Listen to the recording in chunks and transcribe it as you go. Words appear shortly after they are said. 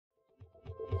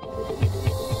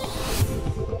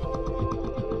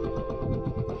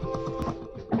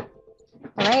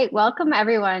right, welcome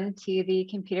everyone to the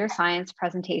computer science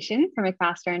presentation for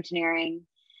McMaster Engineering.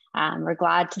 We're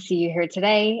glad to see you here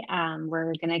today.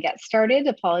 We're going to get started.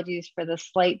 Apologies for the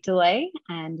slight delay,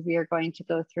 and we are going to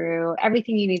go through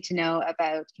everything you need to know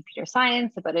about computer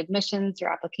science, about admissions,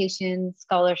 your applications,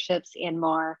 scholarships, and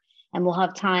more. And we'll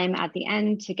have time at the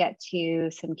end to get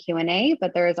to some Q&A,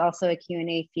 but there is also a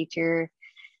Q&A feature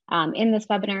in this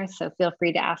webinar, so feel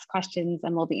free to ask questions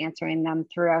and we'll be answering them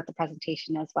throughout the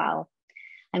presentation as well.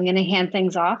 I'm going to hand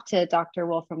things off to Dr.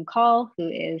 Wolfram Call, who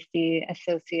is the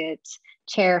Associate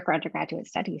Chair for Undergraduate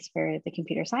Studies for the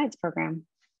Computer Science program.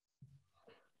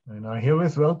 And I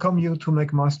herewith welcome you to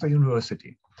McMaster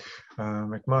University.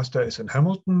 McMaster is in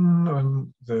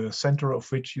Hamilton, the center of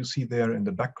which you see there in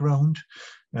the background.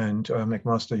 And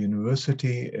McMaster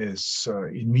University is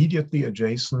immediately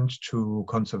adjacent to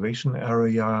conservation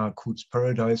area Coots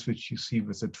Paradise, which you see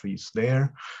with the trees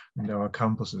there. And our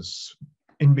campus is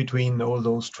in between all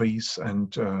those trees,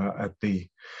 and at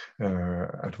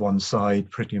one side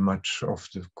pretty much of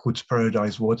the Coots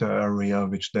Paradise water area,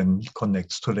 which then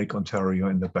connects to Lake Ontario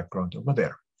in the background over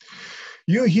there.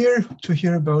 You're here to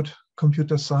hear about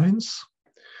computer science,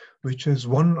 which is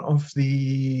one of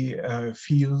the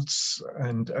fields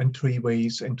and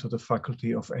entryways into the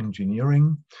Faculty of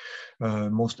Engineering.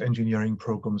 Most engineering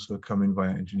programs will come in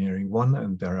via Engineering 1,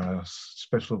 and there are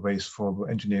special ways for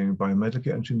engineering,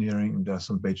 biomedical engineering, and there are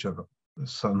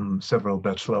several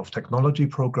Bachelor of Technology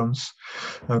programs.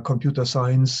 Computer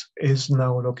science is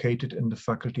now located in the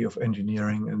Faculty of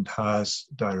Engineering and has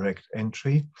direct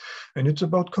entry. And it's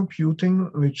about computing,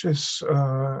 which is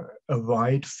a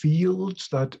wide field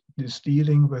that is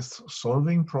dealing with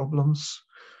solving problems,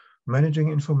 managing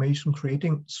information,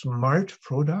 creating smart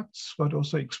products, but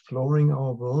also exploring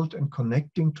our world and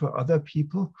connecting to other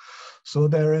people. So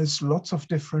there is lots of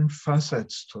different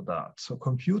facets to that. So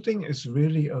computing is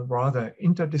really a rather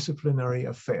interdisciplinary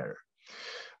affair.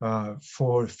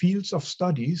 For fields of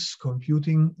studies,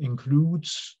 computing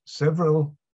includes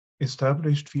several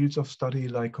established fields of study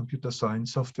like computer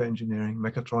science, software engineering,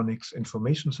 mechatronics,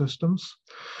 information systems.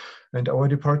 And our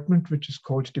department, which is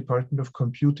called Department of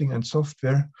Computing and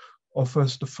Software,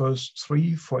 offers the first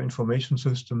three. For information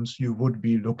systems, you would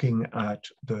be looking at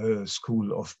the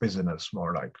School of Business,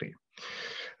 more likely.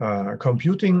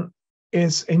 Computing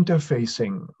is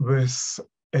interfacing with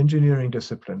engineering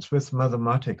disciplines, with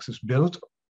mathematics, is built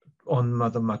on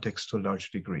mathematics to a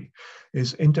large degree,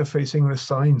 is interfacing with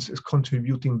science, is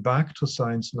contributing back to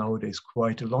science nowadays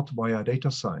quite a lot via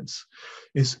data science,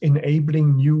 is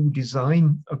enabling new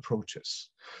design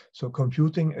approaches. So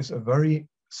computing is a very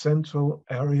central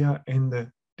area in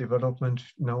the development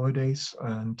nowadays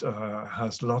and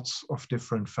has lots of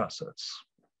different facets.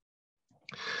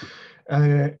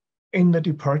 In the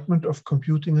Department of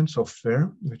Computing and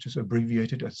Software, which is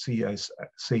abbreviated as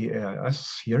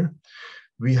CAS here,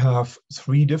 we have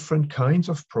three different kinds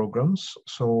of programs.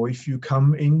 So if you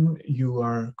come in, you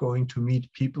are going to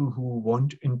meet people who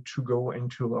want to go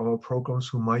into our programs,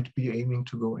 who might be aiming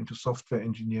to go into software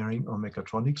engineering or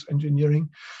mechatronics engineering,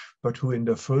 but who in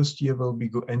the first year will be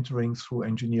entering through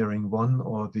Engineering 1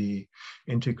 or the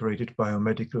Integrated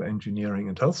Biomedical Engineering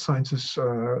and Health Sciences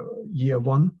year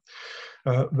 1.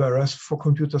 Whereas for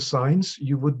computer science,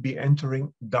 you would be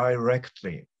entering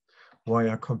directly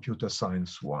via Computer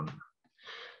Science 1.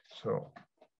 So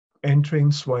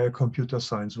entrance via Computer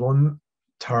Science 1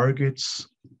 targets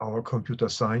our computer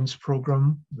science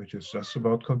program, which is just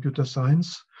about computer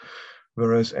science,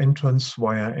 whereas entrance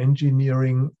via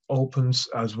engineering opens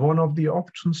as one of the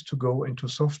options to go into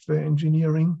software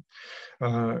engineering,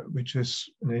 which is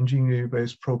an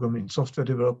engineering-based program in software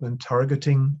development,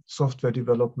 targeting software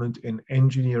development in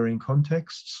engineering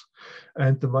contexts,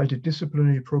 and the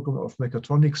multidisciplinary program of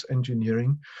mechatronics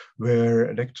engineering, where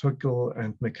electrical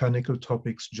and mechanical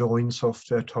topics join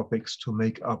software topics to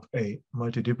make up a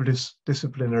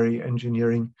multidisciplinary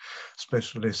engineering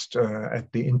specialist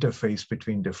at the interface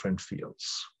between different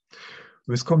fields.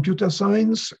 With computer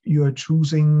science, you are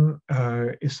choosing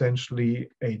essentially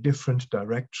a different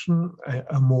direction,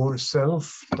 a more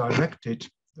self-directed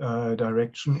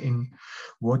direction in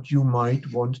what you might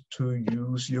want to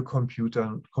use your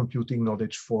computing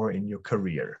knowledge for in your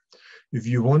career. If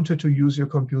you wanted to use your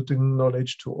computing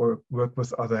knowledge to work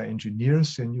with other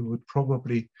engineers, then you would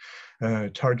probably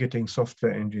targeting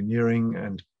software engineering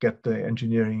and get the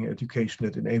engineering education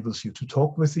that enables you to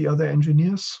talk with the other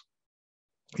engineers.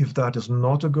 If that is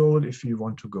not a goal, if you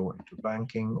want to go into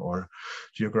banking or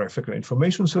geographical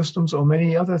information systems or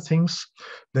many other things,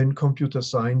 then computer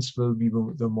science will be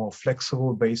the more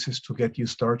flexible basis to get you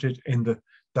started in the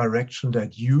direction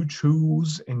that you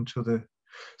choose into the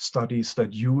studies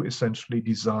that you essentially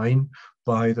design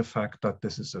by the fact that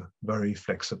this is a very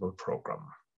flexible program.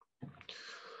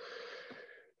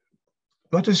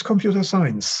 What is computer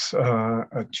science?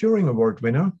 A Turing Award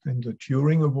winner, and the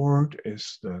Turing Award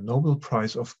is the Nobel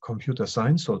Prize of computer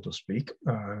science, so to speak.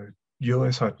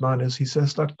 Joris Hartmanis, he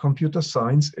says that computer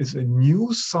science is a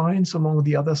new science among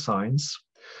the other sciences,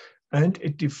 and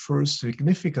it differs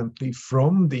significantly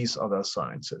from these other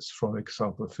sciences, for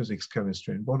example, physics,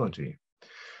 chemistry, and biology.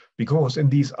 Because in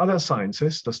these other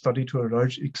sciences, the study to a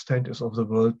large extent is of the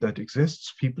world that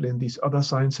exists. People in these other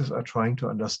sciences are trying to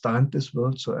understand this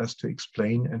world so as to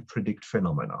explain and predict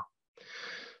phenomena.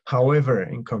 However,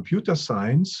 in computer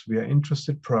science, we are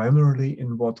interested primarily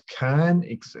in what can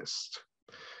exist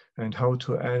and how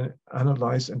to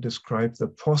analyze and describe the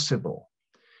possible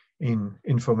in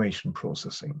information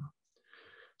processing.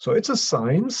 So it's a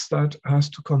science that has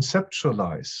to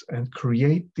conceptualize and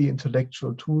create the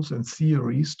intellectual tools and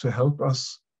theories to help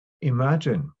us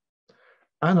imagine,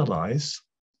 analyze,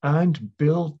 and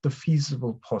build the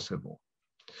feasible possible.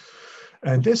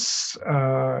 And this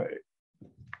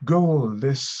goal,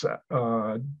 this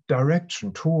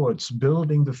direction towards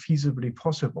building the feasibly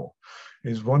possible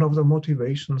is one of the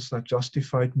motivations that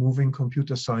justified moving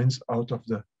computer science out of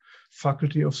the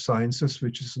Faculty of Sciences,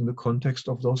 which is in the context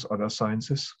of those other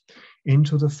sciences,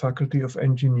 into the Faculty of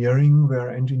Engineering,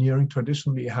 where engineering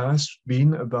traditionally has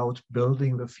been about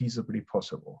building the feasibly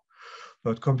possible.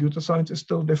 But computer science is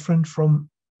still different from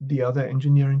the other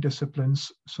engineering disciplines,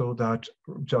 so that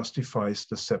justifies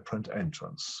the separate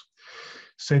entrance.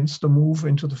 Since the move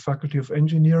into the Faculty of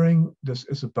Engineering, this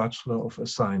is a Bachelor of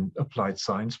Applied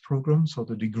Science program, so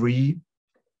the degree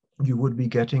you would be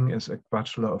getting is a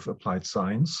Bachelor of Applied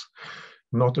Science,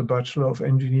 not a Bachelor of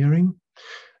Engineering.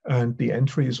 And the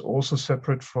entry is also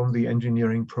separate from the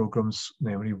engineering programs,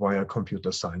 namely via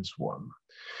Computer Science 1.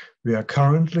 We are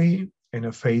currently in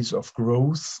a phase of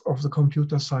growth of the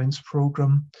computer science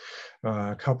program.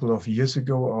 A couple of years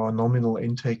ago, our nominal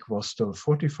intake was still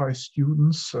 45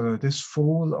 students. This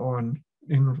fall, our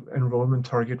enrollment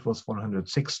target was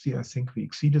 160. I think we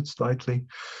exceeded slightly.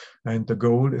 And the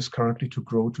goal is currently to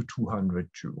grow to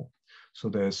 202. So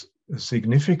there's a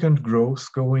significant growth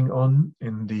going on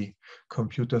in the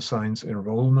computer science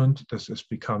enrollment. This is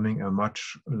becoming a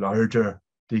much larger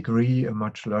degree, a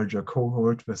much larger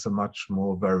cohort with a much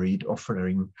more varied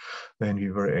offering than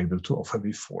we were able to offer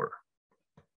before.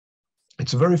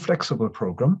 It's a very flexible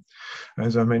program.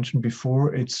 As I mentioned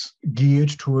before, it's geared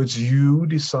towards you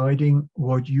deciding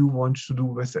what you want to do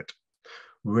with it,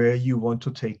 where you want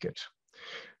to take it.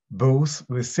 Both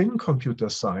within computer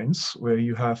science, where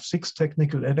you have 6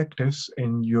 technical electives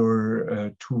in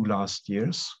your 2 last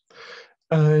years,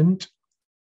 and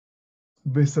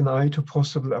with an eye to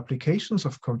possible applications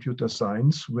of computer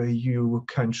science, where you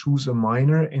can choose a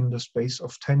minor in the space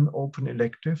of 10 open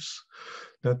electives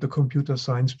that the computer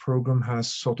science program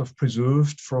has sort of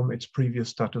preserved from its previous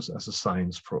status as a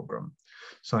science program.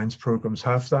 Science programs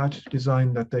have that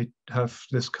design, that they have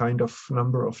this kind of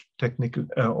number of technical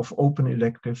of open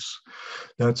electives.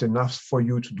 That's enough for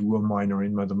you to do a minor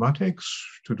in mathematics,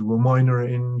 to do a minor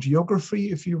in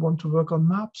geography if you want to work on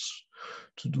maps,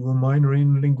 to do a minor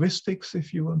in linguistics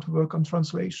if you want to work on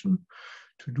translation,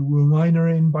 to do a minor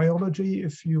in biology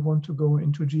if you want to go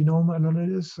into genome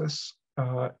analysis.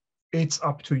 It's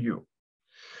up to you.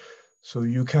 So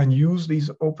you can use these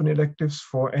open electives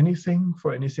for anything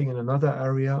in another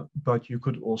area, but you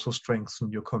could also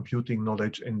strengthen your computing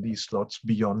knowledge in these slots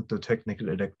beyond the technical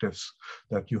electives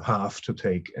that you have to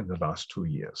take in the last 2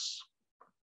 years.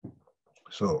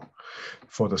 So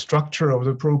for the structure of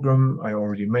the program, I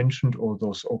already mentioned all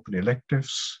those open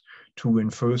electives, 2 in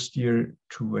first year,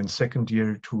 2 in second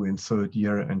year, 2 in third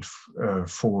year, and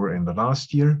 4 in the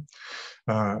last year.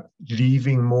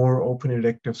 Leaving more open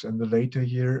electives in the later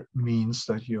year means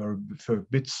that you're a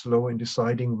bit slow in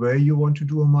deciding where you want to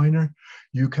do a minor.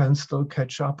 You can still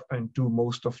catch up and do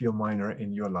most of your minor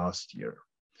in your last year.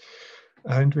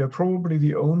 And we are probably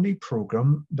the only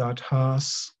program that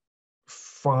has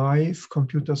 5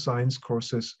 computer science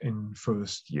courses in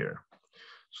first year.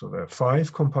 So there are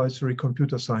 5 compulsory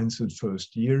computer science in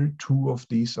first year. 2 of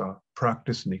these are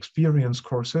practice and experience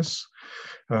courses.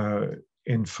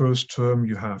 In first term,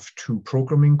 you have 2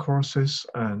 programming courses,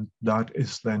 and that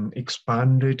is then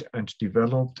expanded and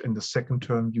developed in the second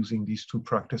term using these 2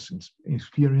 practice and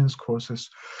experience courses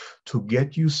to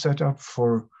get you set up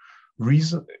for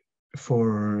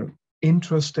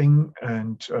interesting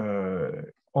and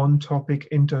on-topic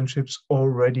internships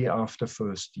already after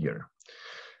first year.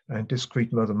 And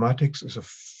discrete mathematics is an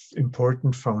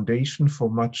important foundation for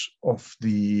much of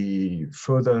the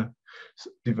further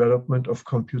development of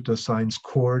computer science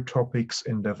core topics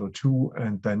in level 2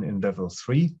 and then in level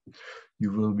 3.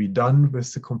 You will be done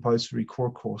with the compulsory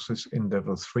core courses in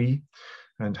level 3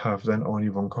 and have then only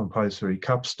one compulsory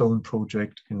capstone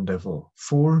project in level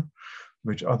 4,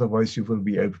 which otherwise you will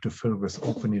be able to fill with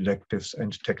open electives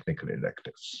and technical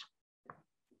electives.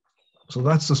 So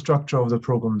that's the structure of the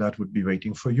program that would be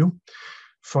waiting for you.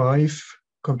 5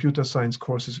 computer science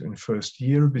courses in first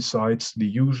year, besides the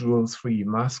usual 3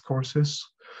 math courses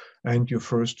and your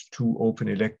first 2 open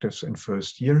electives in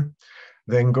first year.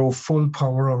 Then go full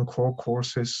power on core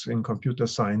courses in computer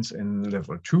science in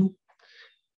level 2,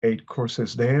 8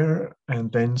 courses there,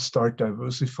 and then start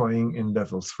diversifying in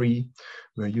level 3,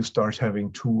 where you start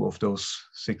having 2 of those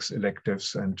 6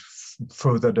 electives and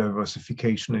further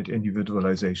diversification and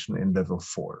individualization in level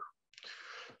 4.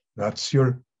 That's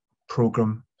your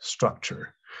program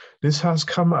structure. This has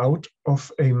come out of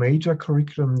a major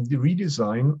curriculum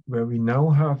redesign where we now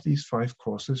have these 5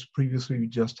 courses. Previously, we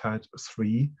just had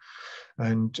 3.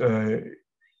 And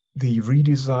the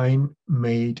redesign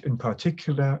made, in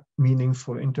particular,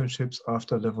 meaningful internships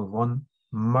after level 1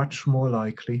 much more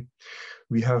likely.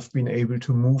 We have been able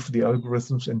to move the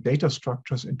algorithms and data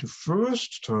structures into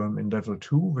first term in level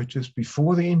 2, which is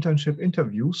before the internship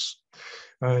interviews.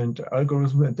 And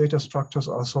algorithm and data structures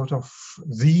are sort of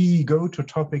the go-to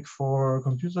topic for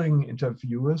computing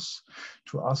interviewers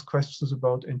to ask questions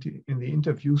about in the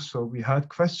interviews. So we had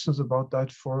questions about that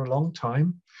for a long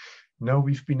time. Now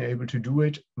we've been able to do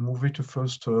it, move it to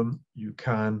first term. You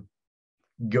can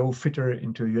go fitter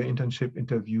into your internship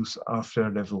interviews after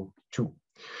level 2.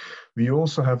 We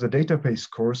also have the database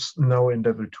course now in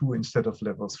level 2 instead of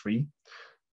level 3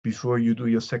 before you do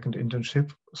your second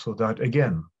internship. So that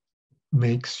again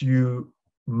makes you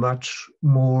much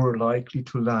more likely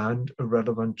to land a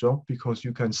relevant job, because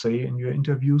you can say in your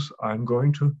interviews, I'm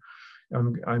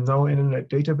now in a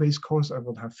database course. I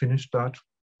will have finished that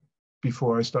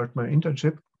before I start my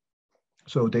internship.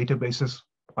 So databases,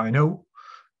 I know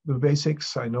the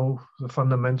basics, I know the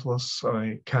fundamentals,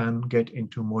 I can get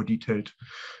into more detailed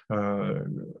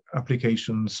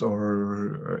applications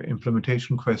or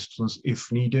implementation questions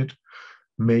if needed,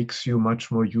 makes you much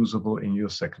more usable in your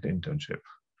second internship.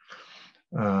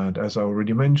 And as I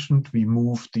already mentioned, we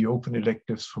moved the open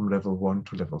electives from level 1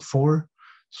 to level 4,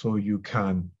 so you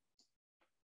can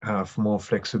have more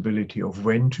flexibility of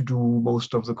when to do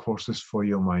most of the courses for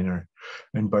your minor.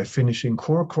 And by finishing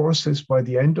core courses by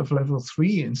the end of level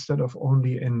 3, instead of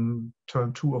only in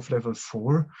term 2 of level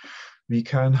 4, we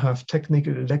can have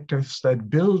technical electives that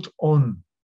build on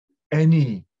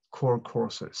any core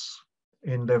courses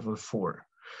in level 4.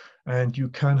 And you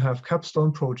can have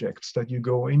capstone projects that you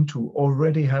go into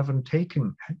already having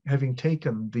taken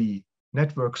the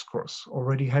networks course,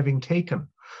 already having taken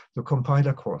the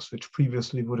compiler course, which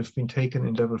previously would have been taken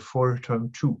in level 4 term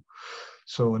 2.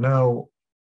 So now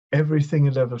everything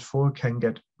in level 4 can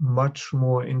get much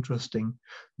more interesting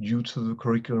due to the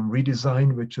curriculum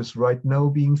redesign, which is right now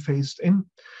being phased in.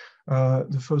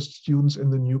 The first students in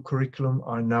the new curriculum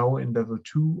are now in level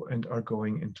 2 and are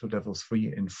going into level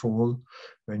 3 in fall,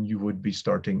 when you would be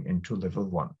starting into level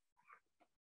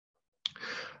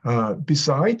 1.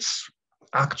 Besides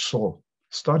actual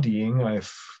studying,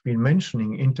 I've been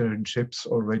mentioning internships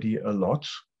already a lot.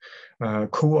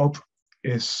 Co-op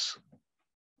is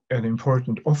an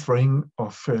important offering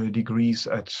of degrees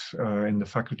in the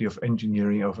Faculty of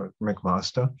Engineering of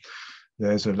McMaster.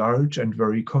 There's a large and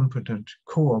very competent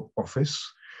co-op office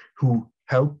who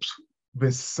helps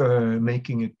with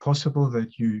making it possible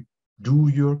that you do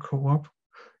your co-op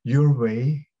your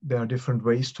way. There are different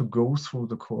ways to go through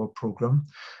the co-op program,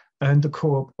 and the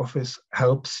co-op office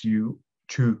helps you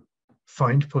to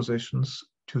find positions,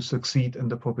 to succeed in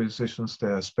the positions.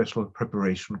 There are special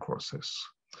preparation courses.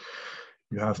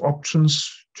 You have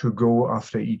options to go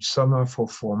after each summer for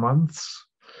 4 months,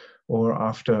 or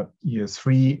after year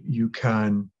 3, you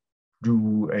can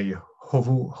do a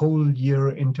whole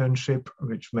year internship,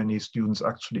 which many students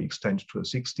actually extend to a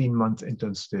 16-month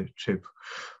internship,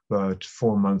 but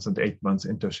 4 months and 8 months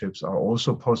internships are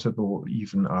also possible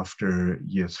even after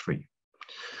year 3.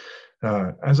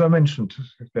 As I mentioned,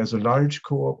 there's a large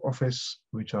co-op office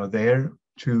which are there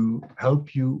to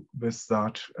help you with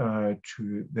that.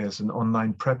 There's an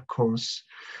online prep course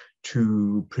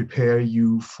to prepare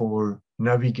you for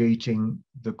navigating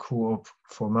the co-op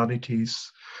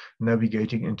formalities,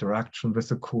 navigating interaction with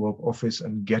the co-op office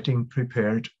and getting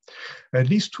prepared. At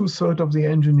least 2/3 of the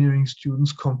engineering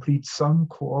students complete some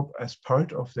co-op as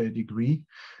part of their degree.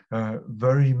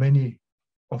 Very many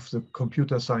of the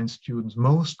computer science students,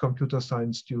 most computer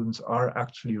science students are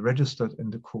actually registered in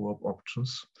the co-op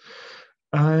options.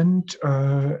 And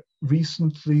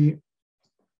recently,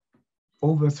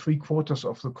 over 3/4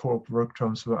 of the co-op work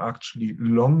terms were actually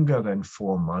longer than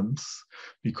 4 months,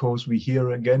 because we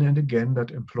hear again and again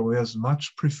that employers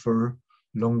much prefer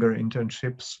longer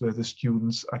internships where the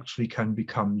students actually can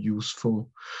become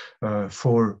useful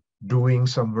for doing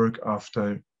some work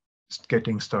after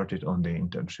getting started on the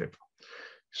internship.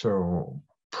 So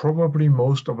probably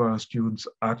most of our students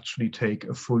actually take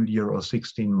a full year or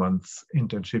 16-month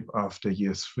internship after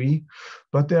year 3,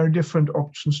 but there are different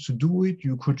options to do it.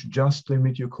 You could just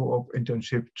limit your co-op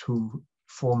internship to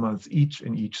 4 months each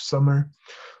in each summer,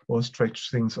 or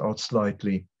stretch things out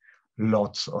slightly.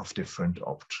 Lots of different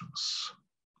options.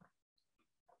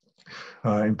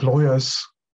 Employers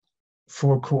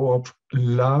for co-op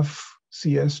love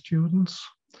CS students.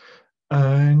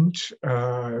 And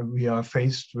we are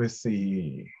faced with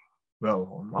the, well,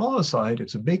 on our side,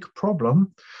 it's a big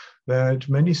problem that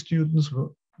many students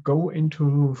will go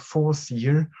into 4th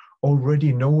year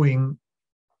already knowing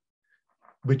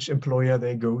which employer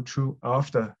they go to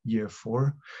after year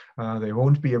 4. They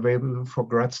won't be available for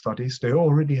grad studies. They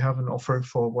already have an offer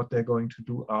for what they're going to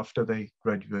do after they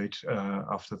graduate,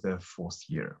 after their 4th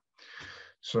year.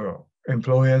 So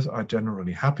employers are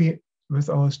generally happy with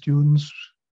our students.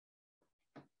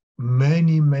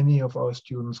 Many of our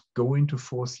students go into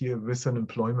 4th year with an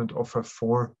employment offer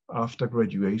for after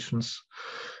graduations.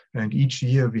 And each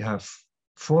year we have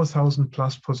 4,000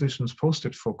 plus positions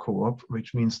posted for co-op,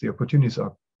 which means the opportunities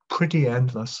are pretty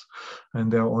endless.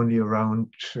 And there are only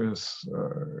around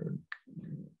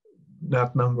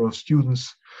that number of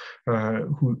students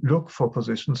who look for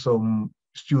positions. So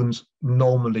students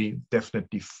normally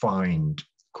definitely find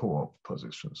co-op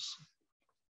positions.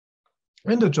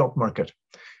 In the job market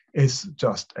is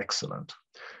just excellent.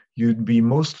 You'd be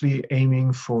mostly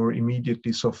aiming for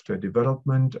immediately software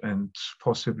development and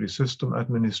possibly system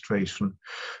administration,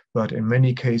 but in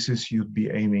many cases you'd be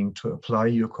aiming to apply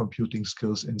your computing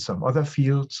skills in some other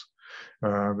fields,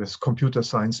 with computer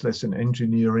science less in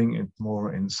engineering and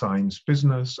more in science,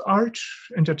 business, art,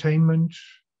 entertainment,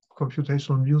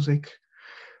 computational music.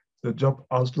 The job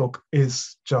outlook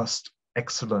is just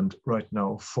excellent right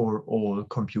now for all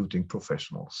computing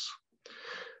professionals.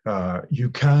 You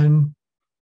can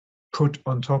put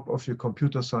on top of your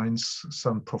computer science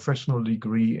some professional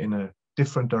degree in a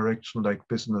different direction like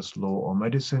business, law, or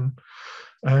medicine.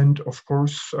 And of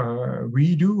course,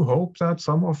 we do hope that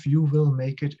some of you will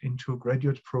make it into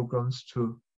graduate programs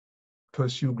to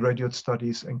pursue graduate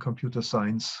studies in computer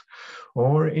science,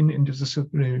 or in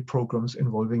interdisciplinary programs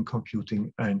involving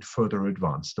computing and further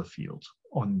advance the field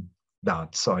on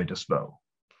that side as well.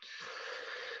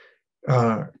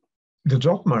 The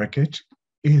job market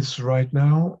is right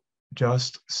now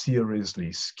just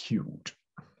seriously skewed.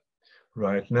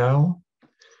 Right now,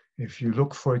 if you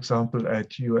look, for example,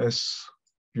 at US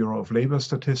Bureau of Labor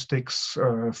Statistics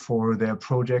for their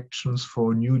projections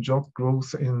for new job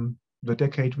growth in the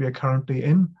decade we are currently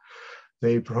in,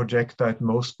 they project that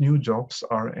most new jobs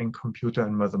are in computer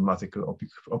and mathematical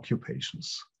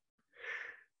occupations.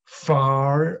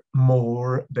 Far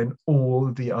more than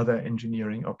all the other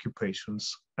engineering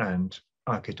occupations and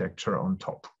architecture on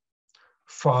top.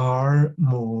 Far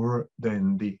more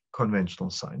than the conventional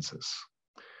sciences.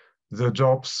 The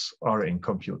jobs are in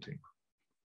computing.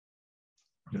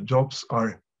 The jobs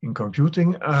are in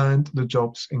computing, and the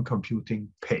jobs in computing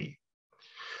pay.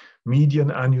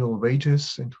 Median annual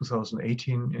wages in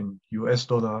 2018 in US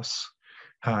dollars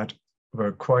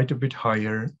were quite a bit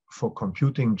higher for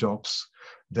computing jobs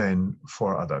than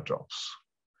for other jobs.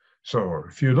 So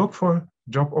if you look for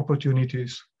job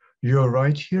opportunities, you're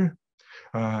right here,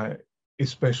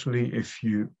 especially if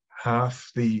you have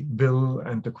the bill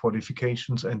and the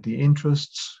qualifications and the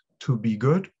interests to be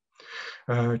good.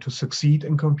 To succeed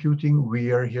in computing,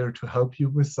 we are here to help you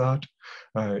with that.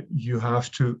 You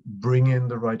have to bring in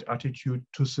the right attitude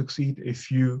to succeed.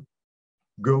 If you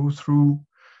go through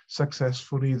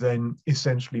successfully, then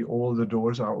essentially all the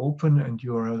doors are open and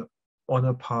you are on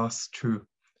a path to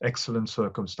excellent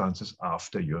circumstances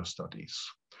after your studies.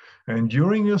 And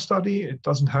during your study, it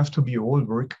doesn't have to be all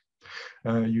work.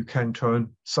 You can turn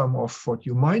some of what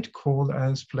you might call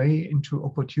as play into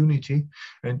opportunity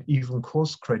and even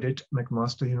course credit.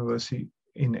 McMaster University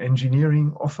in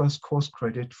engineering offers course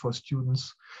credit for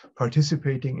students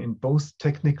participating in both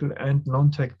technical and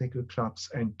non-technical clubs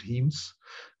and teams.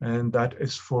 And that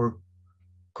is for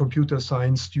computer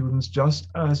science students just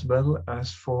as well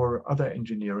as for other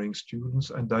engineering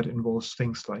students. And that involves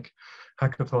things like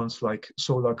hackathons like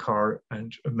Solar Car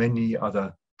and many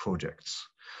other projects.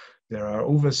 There are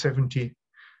over 70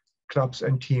 clubs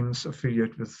and teams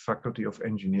affiliated with Faculty of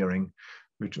Engineering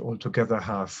which altogether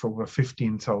have over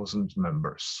 15,000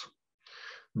 members.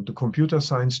 And the computer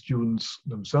science students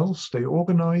themselves, they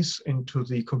organize into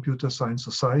the Computer Science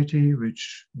Society,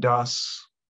 which does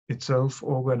itself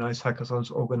organize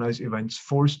hackathons, organize events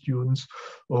for students,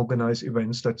 organize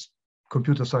events that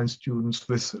computer science students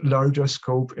with larger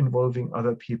scope involving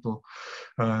other people,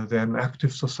 then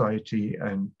active society,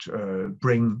 and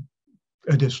bring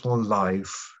additional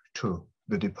life to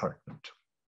the department.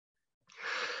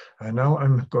 And now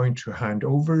I'm going to hand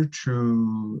over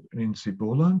to Nancy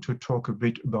Boland to talk a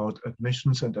bit about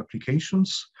admissions and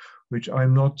applications, which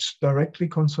I'm not directly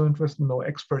concerned with, no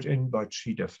expert in, but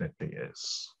she definitely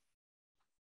is.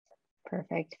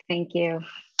 Perfect, thank you.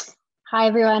 Hi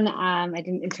everyone, I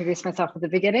didn't introduce myself at the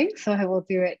beginning, so I will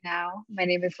do it now. My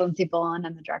name is Lindsay Boland.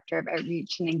 I'm the Director of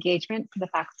Outreach and Engagement for the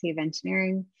Faculty of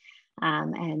Engineering.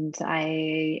 And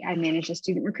I manage a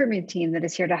student recruitment team that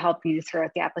is here to help you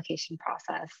throughout the application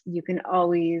process. You can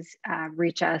always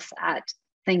reach us at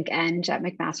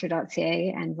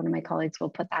thinkeng@mcmaster.ca, and one of my colleagues will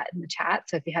put that in the chat.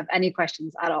 So if you have any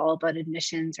questions at all about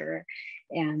admissions or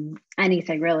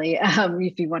anything really,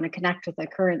 if you want to connect with a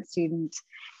current student,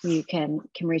 you can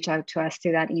reach out to us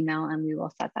through that email and we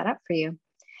will set that up for you.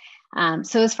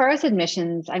 So as far as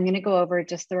admissions, I'm going to go over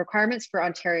just the requirements for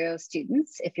Ontario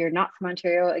students. If you're not from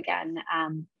Ontario, again,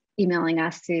 emailing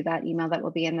us through that email that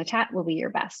will be in the chat will be your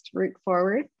best route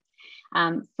forward.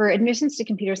 For admissions to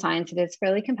computer science, it is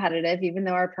fairly competitive. Even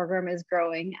though our program is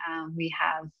growing, we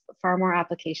have far more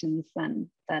applications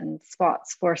than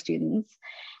spots for students.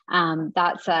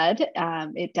 That said,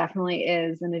 it definitely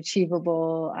is an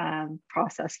achievable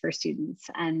process for students,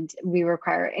 and we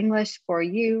require English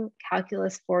 4U,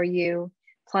 Calculus 4U,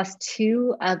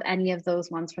 +2 of any of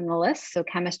those ones from the list. So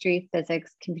chemistry,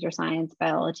 physics, computer science,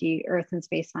 biology, earth and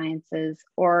space sciences,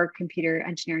 or computer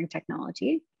engineering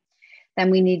technology. Then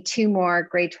we need 2 more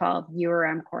grade 12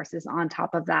 URM courses on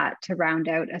top of that to round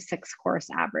out a 6-course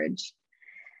average.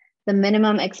 The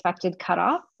minimum expected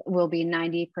cutoff will be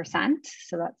 90%.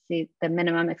 So that's the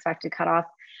minimum expected cutoff.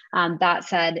 That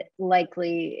said,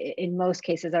 likely in most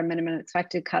cases, our minimum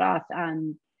expected cutoff,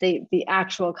 the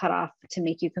actual cutoff to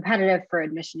make you competitive for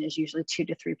admission is usually 2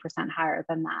 to 3% higher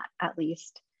than that, at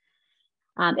least.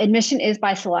 Admission is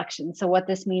by selection. So what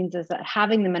this means is that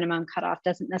having the minimum cutoff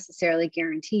doesn't necessarily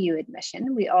guarantee you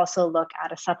admission. We also look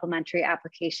at a supplementary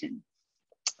application.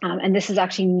 And this is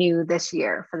actually new this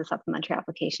year for the supplementary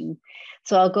application.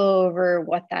 So I'll go over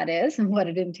what that is and what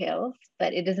it entails,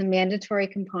 but it is a mandatory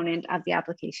component of the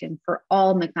application for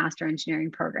all McMaster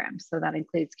engineering programs. So that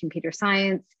includes computer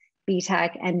science,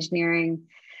 BTech, engineering,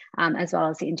 as well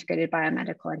as the integrated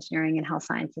biomedical engineering and health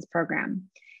sciences program.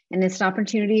 And it's an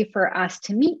opportunity for us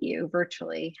to meet you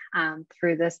virtually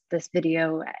through this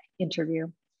video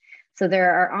interview. So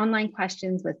there are online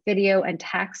questions with video and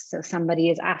text. So somebody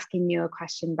is asking you a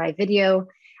question by video,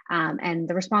 and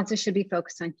the responses should be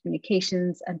focused on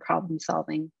communications and problem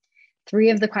solving.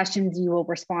 3 of the questions you will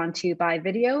respond to by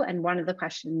video, and 1 of the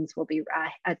questions will be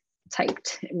a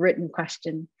typed written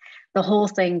question. The whole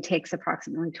thing takes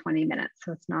approximately 20 minutes.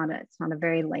 So it's not a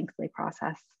very lengthy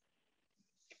process.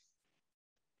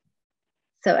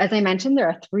 So as I mentioned, there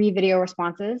are 3 video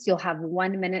responses. You'll have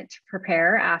 1 minute to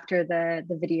prepare after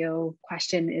the video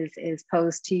question is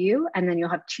posed to you, and then you'll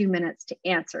have 2 minutes to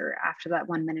answer after that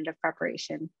 1 minute of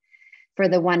preparation. For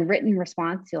the 1 written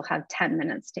response, you'll have 10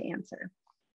 minutes to answer.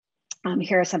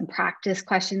 Here are some practice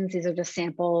questions. These are just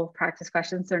sample practice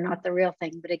questions. They're not the real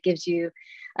thing, but it gives you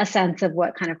a sense of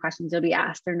what kind of questions you'll be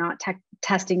asked. They're not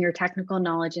testing your technical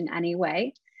knowledge in any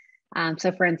way.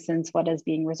 So for instance, what does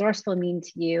being resourceful mean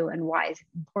to you and why is it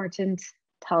important?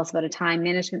 Tell us about a time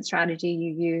management strategy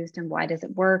you used and why does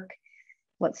it work?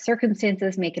 What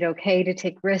circumstances make it okay to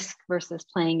take risk versus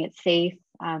playing it safe?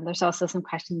 There's also some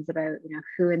questions about,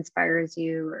 who inspires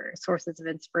you or sources of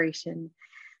inspiration,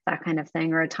 that kind of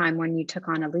thing, or a time when you took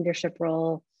on a leadership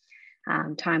role,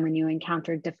 time when you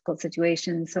encountered difficult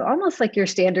situations. So almost like your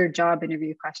standard job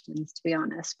interview questions, to be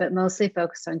honest, but mostly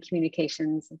focused on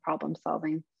communications and problem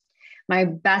solving. My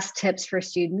best tips for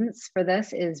students for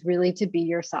this is really to be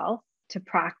yourself, to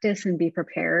practice and be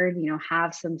prepared,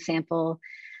 have some sample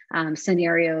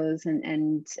scenarios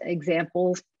and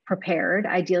examples prepared.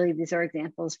 Ideally, these are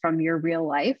examples from your real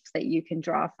life that you can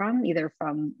draw from, either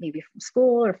from maybe from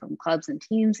school or from clubs and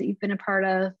teams that you've been a part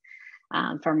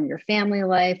of, from your family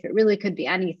life. It really could be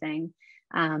anything.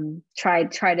 Try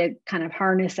to kind of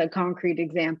harness a concrete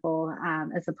example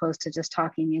as opposed to just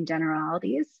talking in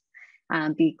generalities.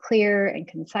 Be clear and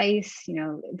concise,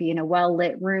 be in a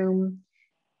well-lit room,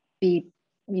 be,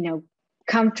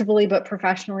 comfortably but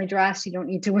professionally dressed. You don't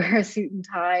need to wear a suit and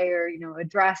tie or, you know, a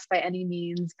dress by any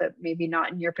means, but maybe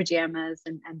not in your pajamas,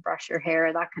 and brush your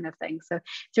hair, that kind of thing. So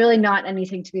it's really not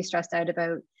anything to be stressed out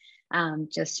about.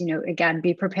 Just, you know, again,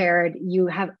 be prepared. You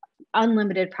have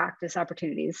unlimited practice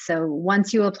opportunities. So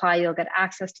once you apply, you'll get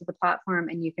access to the platform,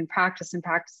 and you can practice and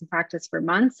practice and practice for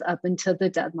months up until the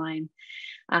deadline,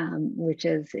 which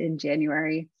is in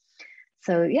January.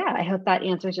 So yeah, I hope that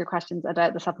answers your questions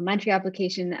about the supplementary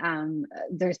application.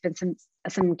 There's been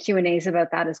some Q&As about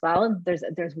that as well.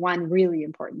 There's one really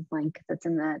important link that's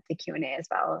in the Q&A as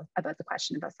well about the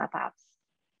question about SUP apps.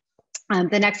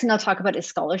 The next thing I'll talk about is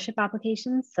scholarship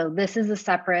applications. So this is a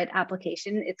separate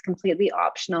application. It's completely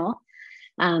optional.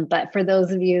 But for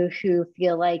those of you who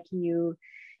feel like you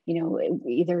know,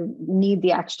 either need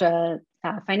the extra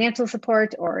financial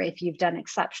support, or if you've done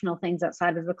exceptional things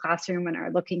outside of the classroom and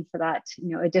are looking for that, you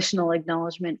know, additional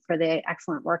acknowledgement for the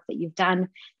excellent work that you've done,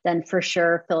 then for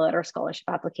sure fill out our scholarship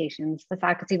applications. The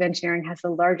Faculty of Engineering has the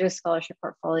largest scholarship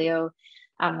portfolio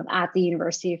at the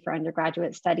university for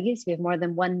undergraduate studies. We have more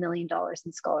than $1 million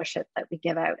in scholarship that we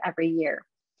give out every year.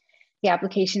 The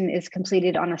application is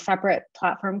completed on a separate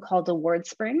platform called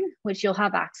AwardSpring, which you'll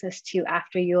have access to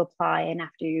after you apply and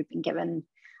after you've been given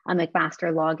a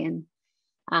McMaster login.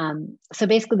 So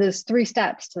basically there's 3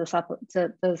 steps to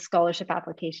the scholarship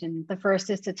application. The first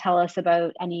is to tell us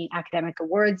about any academic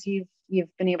awards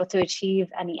you've been able to achieve,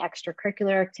 any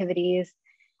extracurricular activities,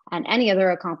 and any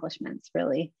other accomplishments,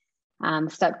 really.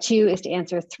 Step 2 is to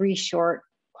answer 3 short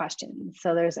questions.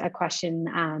 So there's a question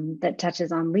that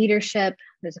touches on leadership.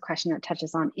 There's a question that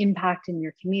touches on impact in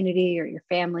your community or your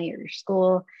family or your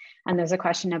school. And there's a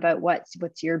question about what's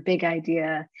your big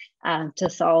idea to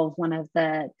solve one of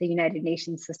the United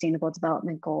Nations Sustainable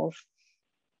Development Goals.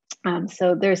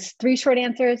 So there's 3 short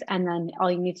answers, and then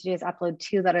all you need to do is upload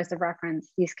 2 letters of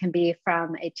reference. These can be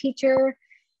from a teacher,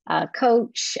 a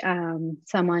coach,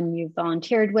 someone you've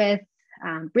volunteered with,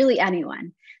 really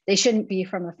anyone. They shouldn't be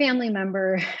from a family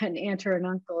member, an aunt or an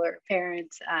uncle or a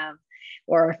parent,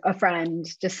 or a friend,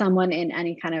 just someone in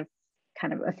any kind of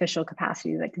official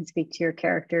capacity that can speak to your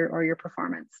character or your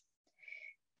performance.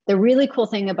 The really cool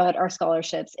thing about our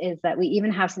scholarships is that we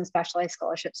even have some specialized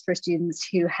scholarships for students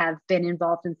who have been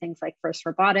involved in things like FIRST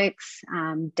Robotics,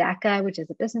 DECA, which is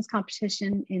a business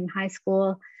competition in high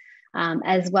school,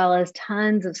 as well as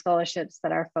tons of scholarships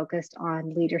that are focused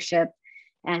on leadership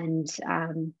and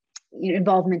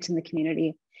involvement in the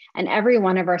community. And every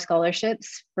one of our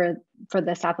scholarships for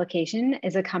this application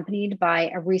is accompanied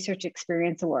by a research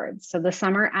experience award. So the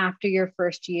summer after your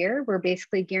first year, we're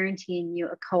basically guaranteeing you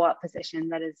a co-op position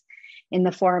that is in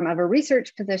the form of a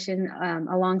research position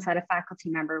alongside a faculty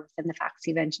member within the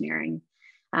Faculty of Engineering.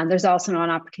 There's also an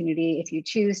opportunity, if you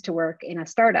choose, to work in a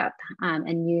startup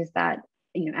and use that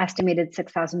estimated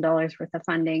 $6,000 worth of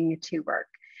funding to work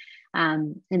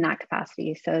in that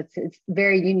capacity. So it's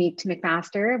very unique to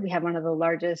McMaster. We have one of the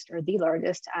largest, or the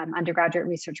largest, undergraduate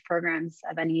research programs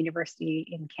of any university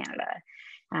in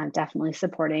Canada, definitely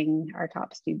supporting our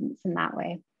top students in that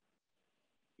way.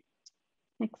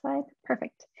 Next slide,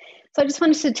 perfect. So I just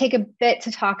wanted to take a bit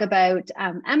to talk about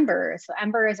EMBER. So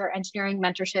EMBER is our Engineering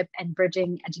Mentorship and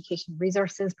Bridging Education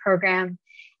Resources Program.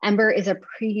 EMBER is a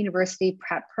pre-university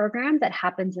prep program that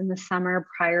happens in the summer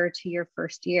prior to your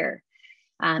first year.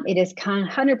 It is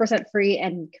 100% free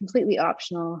and completely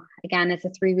optional. Again, it's a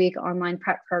 3-week online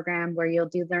prep program where you'll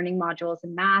do learning modules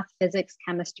in math, physics,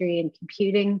 chemistry, and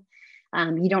computing.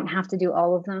 You don't have to do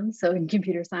all of them. So in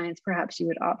computer science, perhaps you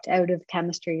would opt out of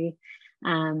chemistry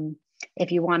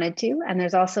if you wanted to. And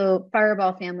there's also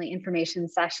Fireball family information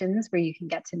sessions where you can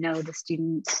get to know the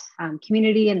student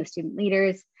community and the student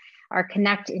leaders. Our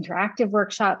Connect interactive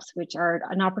workshops, which are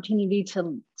an opportunity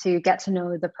to get to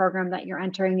know the program that you're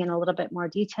entering in a little bit more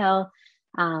detail,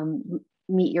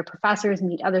 meet your professors,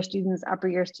 meet other students, upper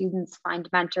year students, find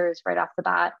mentors right off the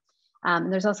bat.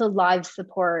 And there's also live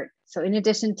support. So in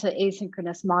addition to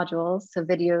asynchronous modules, so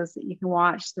videos that you can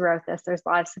watch throughout this, there's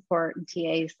live support and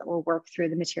TAs that will work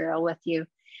through the material with you.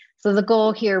 So the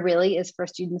goal here really is for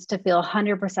students to feel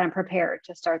 100% prepared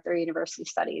to start their university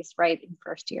studies right in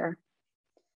first year.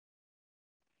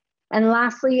 And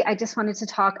lastly, I just wanted to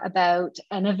talk about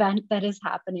an event that is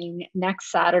happening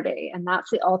next Saturday, and that's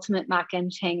the Ultimate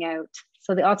MacEng Hangout.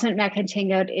 So the Ultimate MacEng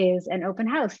Hangout is an open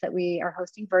house that we are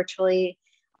hosting virtually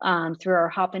through our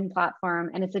Hopin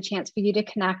platform, and it's a chance for you to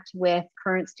connect with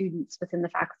current students within the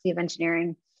Faculty of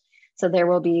Engineering. So there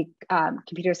will be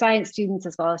computer science students,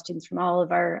 as well as students from all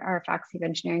of our Faculty of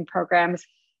Engineering programs,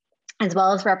 as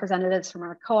well as representatives from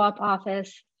our co-op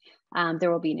office.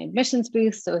 There will be an admissions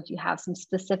booth, so if you have some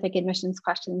specific admissions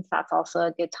questions, that's also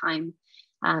a good time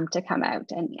to come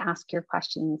out and ask your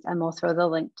questions, and we'll throw the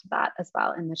link to that as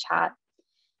well in the chat.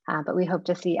 But we hope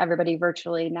to see everybody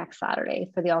virtually next Saturday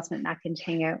for the Ultimate Macintosh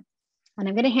Hangout. And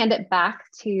I'm going to hand it back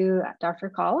to Dr.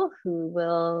 Call, who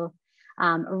will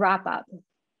wrap up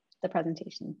the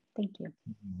presentation. Thank you.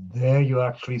 There you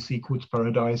actually see Coots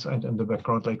Paradise and in the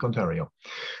background Lake Ontario.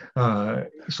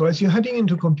 So as you're heading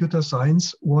into computer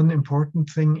science, one important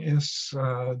thing is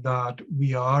that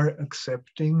we are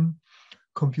accepting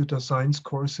computer science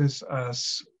courses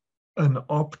as an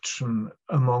option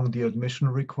among the admission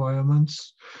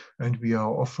requirements, and we are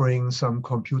offering some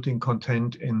computing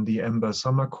content in the EMBA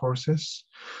summer courses,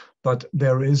 but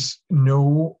there is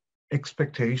no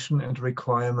expectation and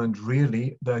requirement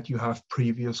really that you have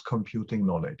previous computing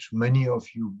knowledge. Many of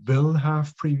you will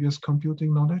have previous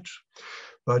computing knowledge,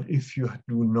 but if you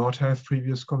do not have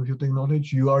previous computing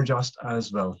knowledge, you are just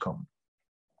as welcome.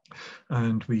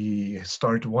 And we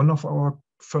start one of our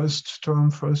first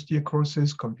year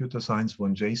courses, Computer Science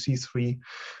 1 JC3,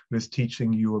 with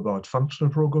teaching you about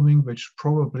functional programming, which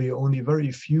probably only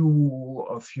very few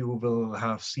of you will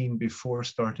have seen before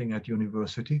starting at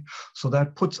university. So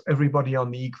that puts everybody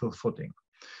on the equal footing.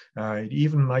 It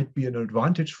even might be an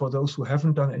advantage for those who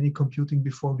haven't done any computing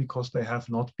before, because they have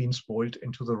not been spoiled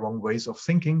into the wrong ways of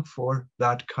thinking for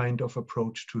that kind of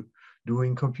approach to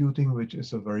doing computing, which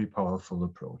is a very powerful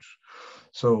approach.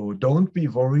 So don't be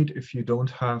worried if you don't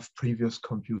have previous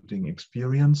computing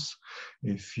experience.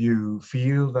 If you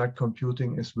feel that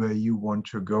computing is where you want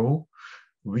to go,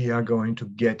 we are going to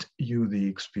get you the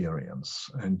experience,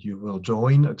 and you will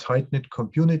join a tight-knit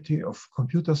community of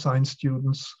computer science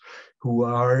students who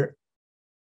are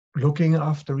looking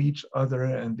after each other,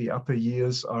 and the upper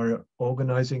years are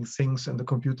organizing things in the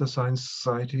computer science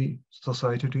society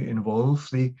to involve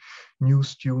the new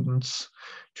students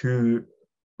to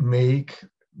make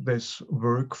this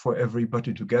work for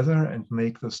everybody together and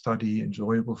make the study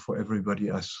enjoyable for everybody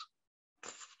as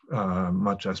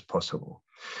much as possible.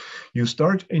 You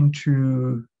start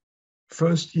into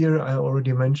first year, I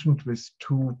already mentioned, with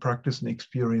 2 practice and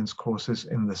experience courses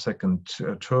in the second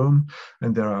term,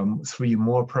 and there are 3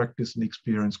 more practice and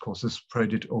experience courses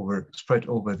spread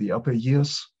over the upper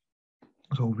years.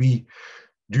 So we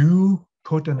do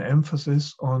put an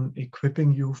emphasis on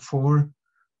equipping you for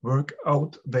work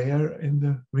out there in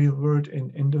the real world,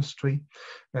 in industry,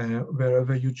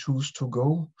 wherever you choose to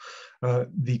go.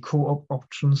 The co-op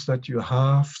options that you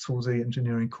have through the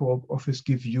engineering co-op office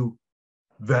give you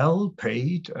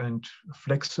well-paid and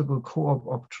flexible co-op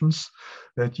options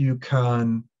that you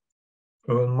can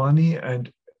earn money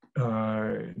and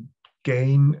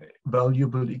gain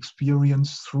valuable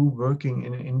experience through working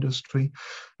in industry,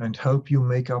 and help you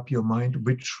make up your mind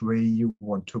which way you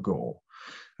want to go.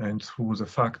 And through the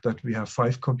fact that we have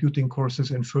 5 computing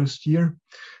courses in first year,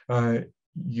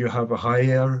 you have a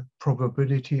higher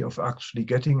probability of actually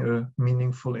getting a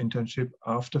meaningful internship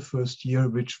after first year,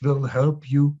 which will help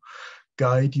you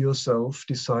guide yourself,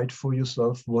 decide for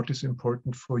yourself what is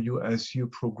important for you as you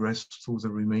progress through the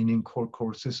remaining core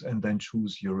courses, and then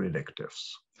choose your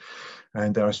electives.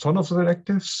 And there are a ton of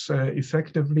electives.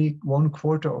 Effectively,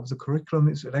 1/4 of the curriculum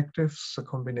is electives, a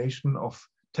combination of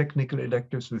technical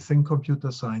electives within computer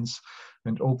science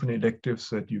and open electives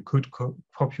that you could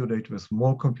populate with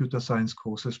more computer science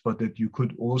courses, but that you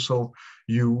could also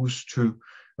use to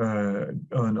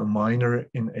earn a minor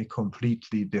in a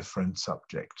completely different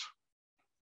subject.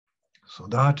 So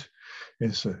that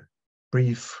is a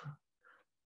brief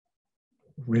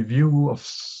review of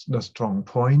the strong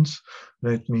points.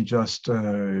 Let me just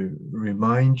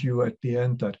remind you at the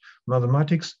end that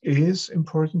mathematics is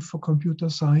important for computer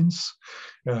science.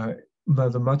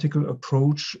 Mathematical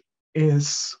approach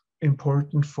is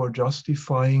important for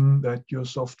justifying that your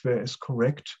software is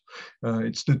correct.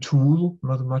 It's the tool,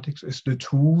 mathematics is the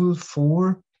tool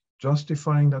for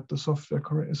justifying that the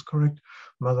software is correct.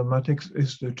 Mathematics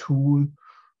is the tool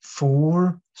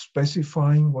for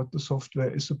specifying what the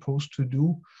software is supposed to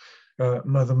do.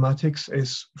 Mathematics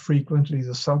is frequently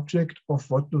the subject of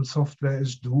what the software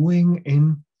is doing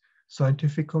in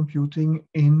scientific computing,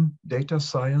 in data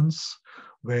science,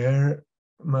 where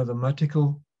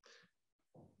mathematical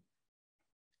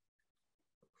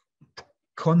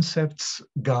concepts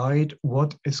guide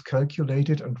what is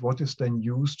calculated and what is then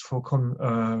used for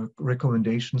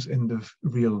recommendations in the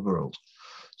real world.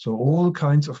 So all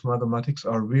kinds of mathematics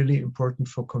are really important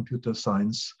for computer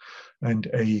science, and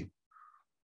a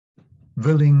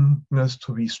willingness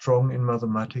to be strong in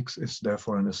mathematics is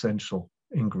therefore an essential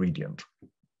ingredient.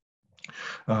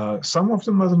 Some of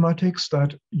the mathematics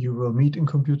that you will meet in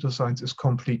computer science is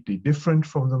completely different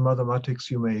from the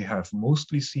mathematics you may have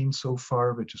mostly seen so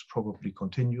far, which is probably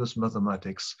continuous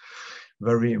mathematics.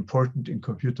 Very important in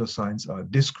computer science are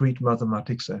discrete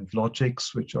mathematics and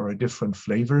logics, which are a different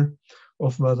flavor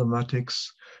of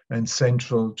mathematics, and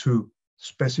central to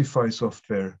specify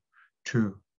software,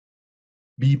 to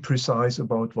be precise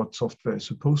about what software is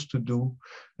supposed to do,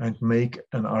 and make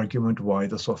an argument why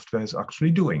the software is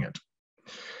actually doing it.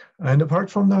 And apart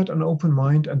from that, an open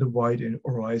mind and a wide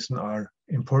horizon are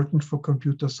important for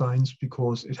computer science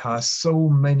because it has so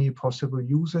many possible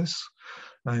uses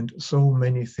and so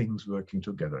many things working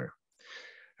together.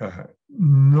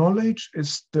 Knowledge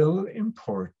is still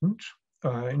important,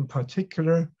 in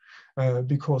particular,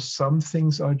 because some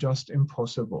things are just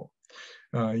impossible.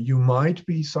 You might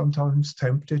be sometimes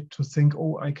tempted to think,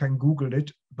 oh, I can Google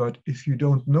it, but if you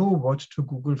don't know what to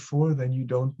Google for, then you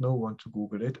don't know what to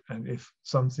Google it. And if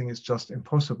something is just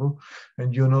impossible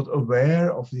and you're not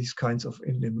aware of these kinds of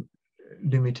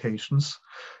limitations,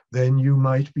 then you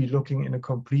might be looking in a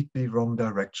completely wrong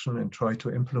direction and try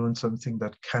to implement something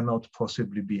that cannot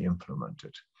possibly be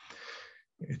implemented.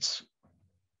 It's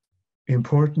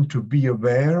important to be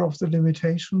aware of the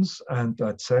limitations, and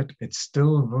that said, it's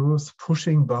still worth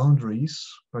pushing boundaries,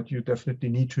 but you definitely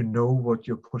need to know what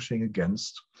you're pushing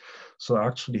against. So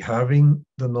actually having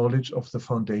the knowledge of the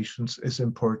foundations is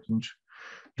important.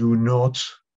 Do not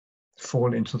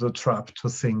fall into the trap to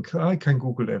think, I can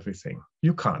Google everything.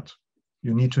 You can't.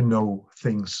 You need to know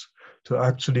things to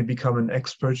actually become an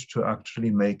expert, to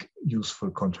actually make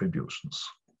useful contributions.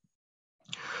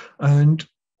 And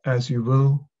as you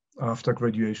will, after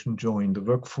graduation, join the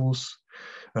workforce,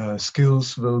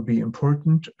 skills will be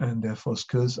important, and therefore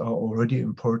skills are already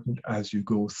important as you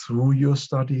go through your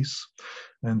studies.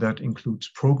 And that includes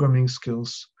programming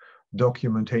skills,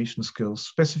 documentation skills,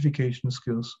 specification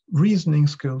skills, reasoning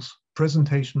skills,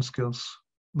 presentation skills,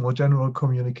 more general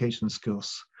communication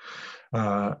skills.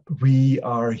 We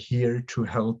are here to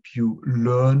help you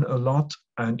learn a lot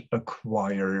and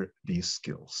acquire these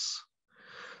skills.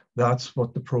 That's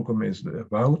what the program is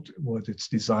about, what it's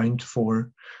designed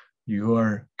for. You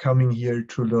are coming here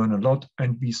to learn a lot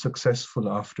and be successful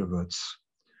afterwards.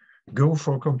 Go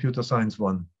for Computer Science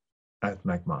 1 at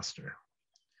McMaster.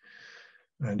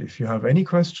 And if you have any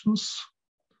questions,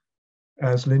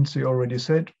 as Lindsay already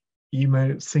said,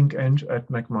 email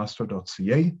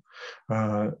thinkeng@mcmaster.ca.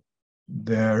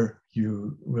 There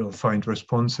you will find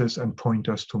responses and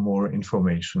pointers to more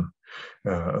information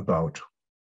about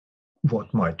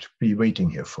what might be waiting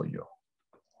here for you.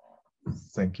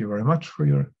 Thank you very much for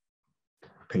your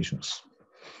patience.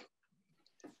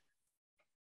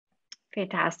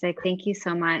 Fantastic. Thank you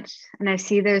so much. And I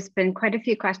see there's been quite a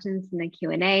few questions in the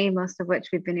Q&A, most of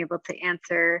which we've been able to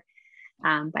answer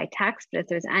by text. But if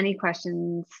there's any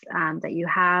questions that you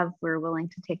have, we're willing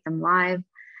to take them live.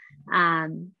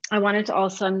 I wanted to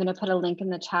also, I'm going to put a link in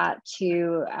the chat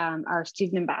to our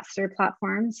student ambassador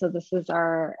platform. So this is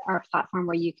our platform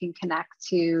where you can connect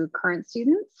to current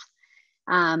students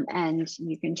and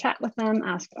you can chat with them,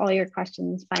 ask all your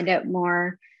questions, find out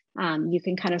more. You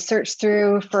can kind of search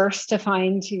through first to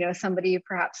find, somebody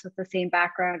perhaps with the same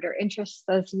background or interests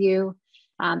as you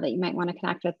that you might want to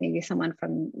connect with, maybe someone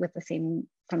from the same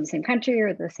country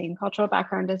or the same cultural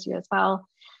background as you as well.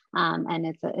 And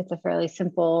it's a fairly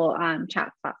simple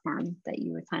chat platform that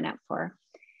you would sign up for.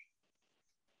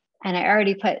 And I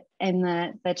already put in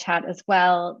the chat as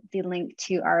well the link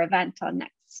to our event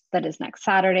that is next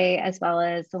Saturday, as well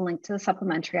as the link to the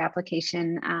supplementary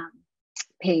application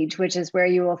page, which is where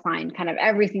you will find kind of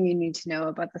everything you need to know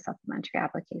about the supplementary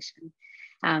application.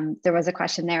 There was a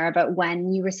question there about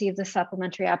when you receive the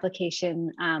supplementary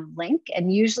application link,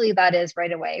 and usually that is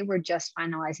right away. We're just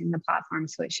finalizing the platform,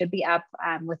 so it should be up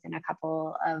within a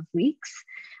couple of weeks,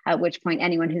 at which point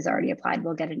anyone who's already applied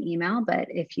will get an email. But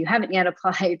if you haven't yet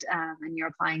applied and you're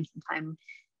applying sometime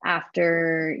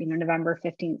after November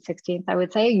 15th, 16th, I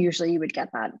would say, usually you would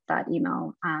get that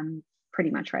email pretty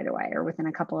much right away or within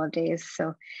a couple of days.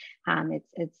 So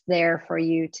it's there for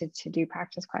you to do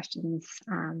practice questions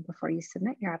before you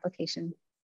submit your application.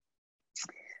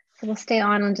 So we'll stay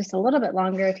on just a little bit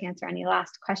longer to answer any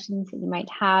last questions that you might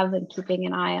have, and keeping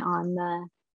an eye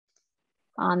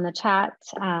on the chat.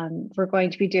 We're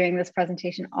going to be doing this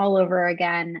presentation all over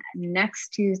again next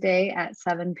Tuesday at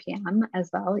 7 p.m. as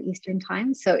well, Eastern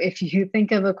time. So if you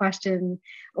think of a question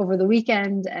over the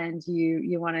weekend and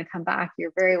you want to come back,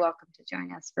 you're very welcome to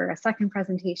join us for a second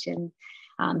presentation,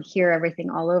 hear everything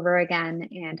all over again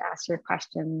and ask your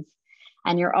questions.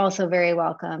 And you're also very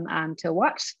welcome to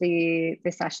watch the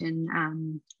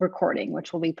session recording,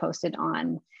 which will be posted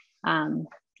on the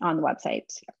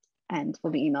website and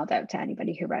will be emailed out to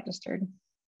anybody who registered.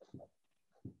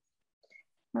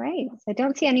 All right, so I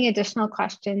don't see any additional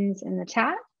questions in the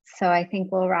chat. So I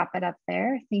think we'll wrap it up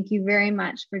there. Thank you very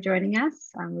much for joining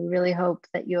us. We really hope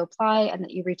that you apply and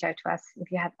that you reach out to us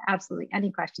if you have absolutely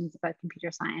any questions about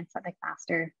computer science at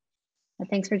McMaster. But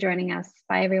thanks for joining us.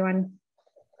 Bye, everyone.